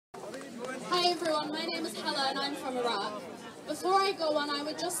everyone, my name is Hela and I'm from Iraq. Before I go on, I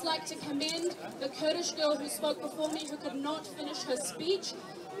would just like to commend the Kurdish girl who spoke before me who could not finish her speech.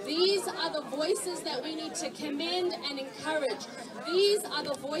 These are the voices that we need to commend and encourage. These are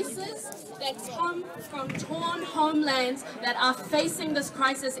the voices that come from torn homelands that are facing this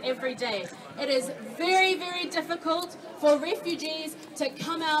crisis every day. It is very, very difficult for refugees to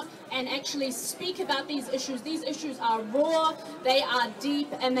come out and actually speak about these issues. These issues are raw, they are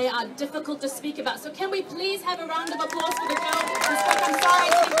deep, and they are difficult to speak about. So can we please have a round of applause for the girl who spoke? I'm sorry I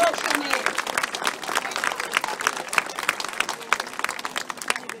didn't catch your name.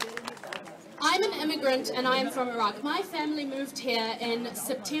 I'm an immigrant and I am from Iraq. My family moved here in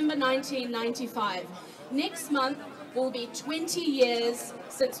September 1995. Next month will be 20 years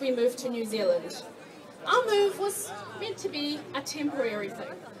since we moved to New Zealand. Our move was meant to be a temporary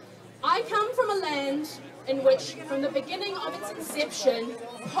thing. I come from a land in which, from the beginning of its inception,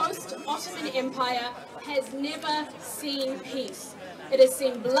 post-Ottoman Empire has never seen peace. It has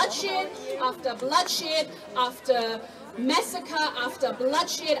seen bloodshed after massacre after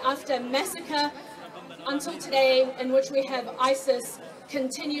bloodshed after massacre, until today, in which we have ISIS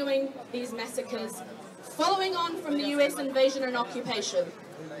continuing these massacres, following on from the US invasion and occupation.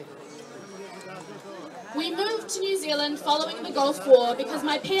 We moved to New Zealand following the Gulf War because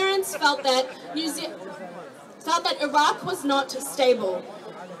my parents felt that Iraq was not stable.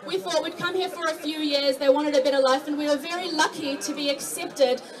 We thought we'd come here for a few years, they wanted a better life, and we were very lucky to be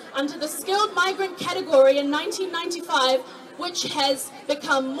accepted under the skilled migrant category in 1995, which has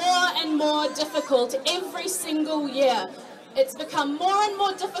become more and more difficult every single year. It's become more and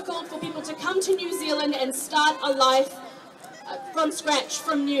more difficult for people to come to New Zealand and start a life from scratch,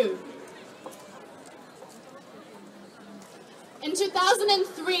 from new. In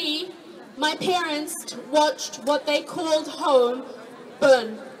 2003, my parents watched what they called home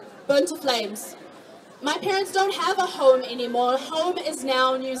burn to flames. My parents don't have a home anymore. Home is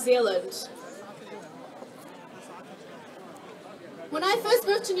now New Zealand. When I first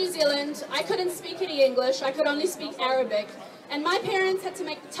moved to New Zealand, I couldn't speak any English. I could only speak Arabic. And my parents had to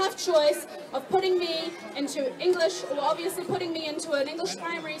make the tough choice of putting me into English, or obviously putting me into an English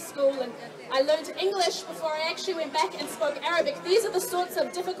primary school, and I learned English before I actually went back and spoke Arabic. These are the sorts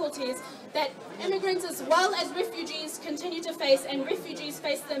of difficulties that immigrants as well as refugees continue to face, and refugees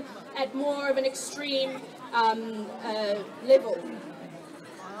face them at more of an extreme level.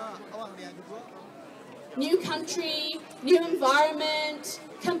 New country, new environment,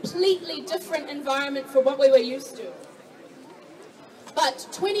 completely different environment from what we were used to. But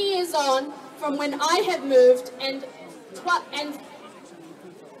 20 years on from when I have moved, and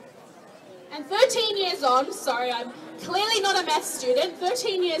 13 years on, sorry, I'm clearly not a math student,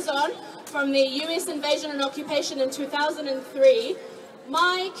 13 years on from the US invasion and occupation in 2003,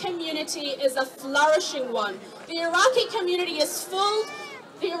 my community is a flourishing one. The Iraqi community is full,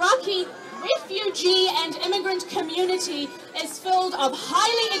 the Iraqi refugee and immigrant community is filled of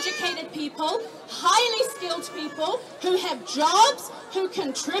highly educated people, highly skilled people who have jobs, who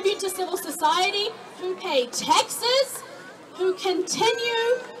contribute to civil society, who pay taxes, who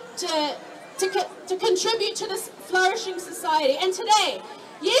continue to contribute to this flourishing society. And today,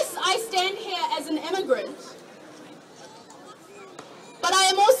 yes, I stand here as an immigrant, but I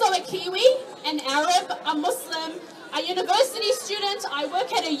am also a Kiwi, an Arab, a Muslim, a university student, I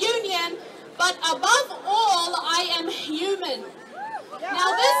work at a union, but above all, I am human.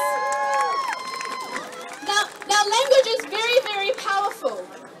 Now language is very, very powerful.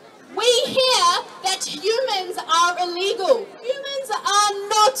 We hear that humans are illegal. Humans are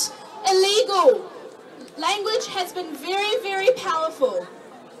not illegal. Language has been very, very powerful.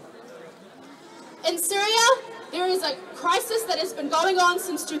 In Syria, there is a crisis that has been going on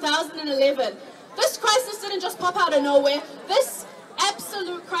since 2011. This crisis didn't just pop out of nowhere. This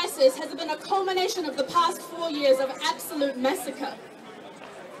absolute crisis has been a culmination of the past 4 years of absolute massacre.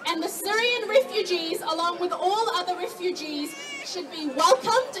 And the Syrian refugees, along with all other refugees, should be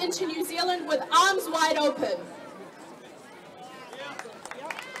welcomed into New Zealand with arms wide open.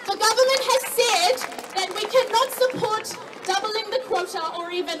 The government has said that we cannot support doubling the quota,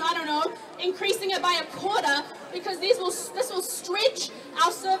 or even, I don't know, increasing it by a quarter, because this will stretch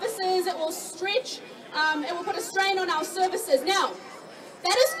our services, it will put a strain on our services. Now,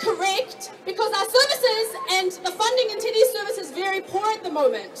 that is correct, because our services and the funding into these services is very poor at the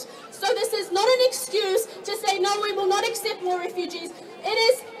moment. So this is not an excuse to say, no, we will not accept more refugees. It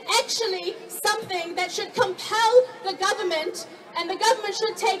is actually something that should compel the government, and the government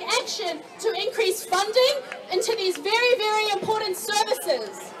should take action to increase funding into these very, very important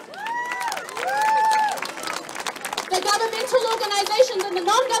services. The governmental organizations and the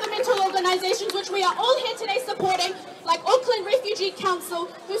non-governmental organizations organisations which we are all here today supporting, like Auckland Refugee Council,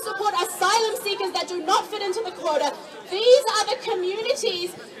 who support asylum seekers that do not fit into the quota. These are the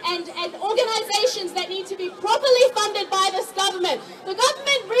communities and organisations that need to be properly funded by this government. The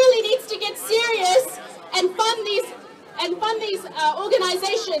government really needs to get serious and fund these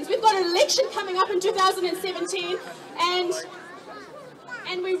organisations. We've got an election coming up in 2017, and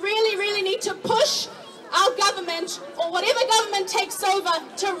we really need to push our government, or whatever government takes over,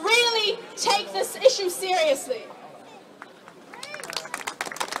 to really take this issue seriously.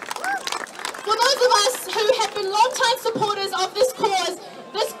 For those of us who have been long-time supporters of this cause,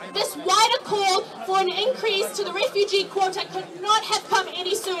 this wider call for an increase to the refugee quota could not have come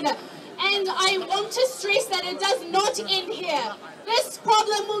any sooner. And I want to stress that it does not end here. This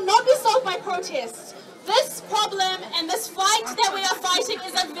problem will not be solved by protests. This problem and this fight that we are fighting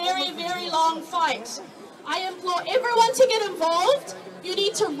is a very long fight. I implore everyone to get involved. You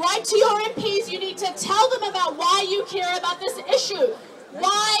need to write to your MPs. You need to tell them about why you care about this issue.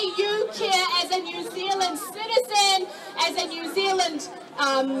 Why you care as a New Zealand citizen, as a New Zealand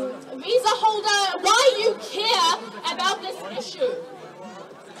visa holder, why you care about this issue.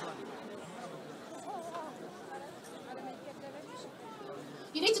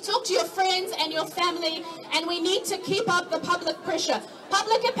 You need to talk to your friends and your family, and we need to keep up the public pressure.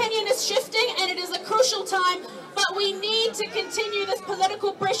 Public opinion is shifting, and it is a crucial time, but we need to continue this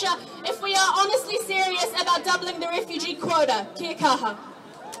political pressure if we are honestly serious about doubling the refugee quota. Kia kaha.